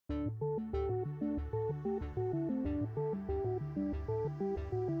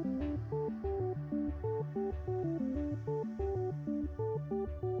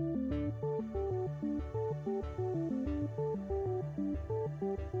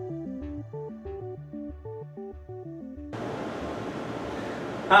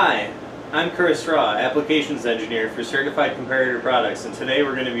Hi, I'm Chris Straw, Applications Engineer for Certified Comparator Products, and today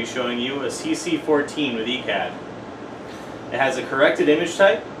we're going to be showing you a CC-14 with eCAD. It has a corrected image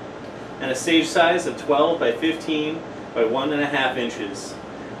type and a stage size of 12 by 15 by 1.5 inches,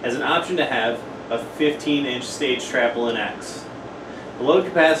 as an option to have a 15-inch stage trapeline X. The load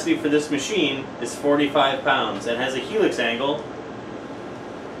capacity for this machine is 45 pounds and has a helix angle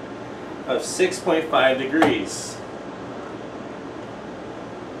of 6.5 degrees.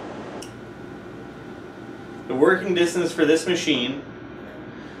 The working distance for this machine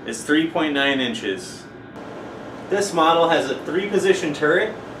is 3.9 inches. This model has a 3-position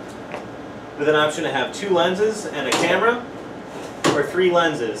turret with an option to have 2 lenses and a camera, or 3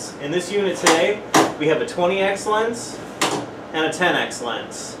 lenses. In this unit today, we have a 20x lens and a 10x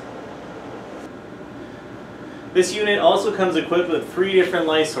lens. This unit also comes equipped with 3 different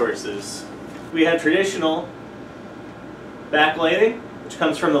light sources. We have traditional backlighting, which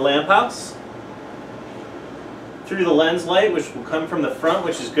comes from the lamp house, through the lens light, which will come from the front,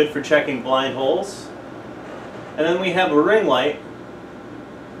 which is good for checking blind holes. And then we have a ring light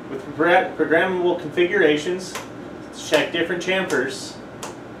with programmable configurations to check different chamfers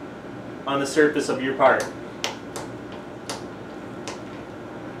on the surface of your part.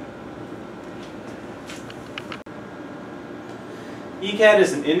 eCAD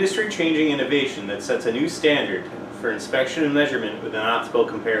is an industry-changing innovation that sets a new standard for inspection and measurement with an optical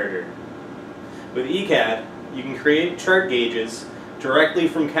comparator. With eCAD, you can create chart gauges directly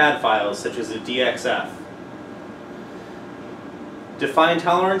from CAD files such as a DXF. Define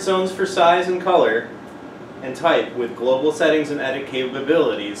tolerance zones for size and color and type with global settings and edit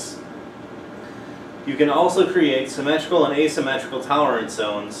capabilities. You can also create symmetrical and asymmetrical tolerance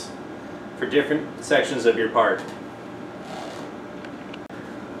zones for different sections of your part.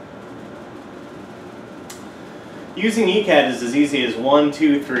 Using eCAD is as easy as 1,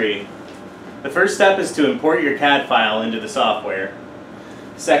 2, 3. The first step is to import your CAD file into the software.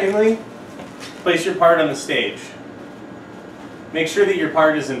 Secondly, place your part on the stage. Make sure that your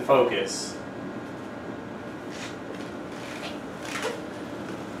part is in focus.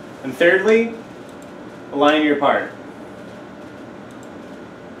 And thirdly, align your part.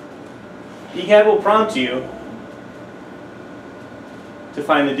 eCAD will prompt you to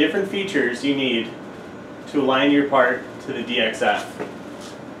find the different features you need to align your part to the DXF.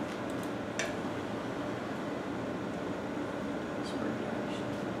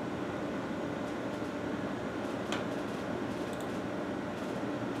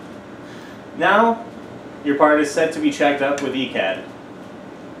 Now, your part is set to be checked up with eCAD.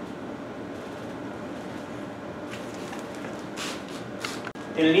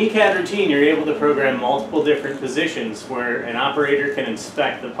 In an eCAD routine, you're able to program multiple different positions where an operator can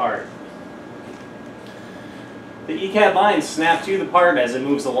inspect the part. The eCAD lines snap to the part as it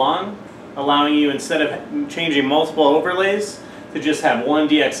moves along, allowing you, instead of changing multiple overlays, to just have one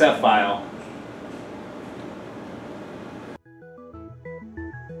DXF file.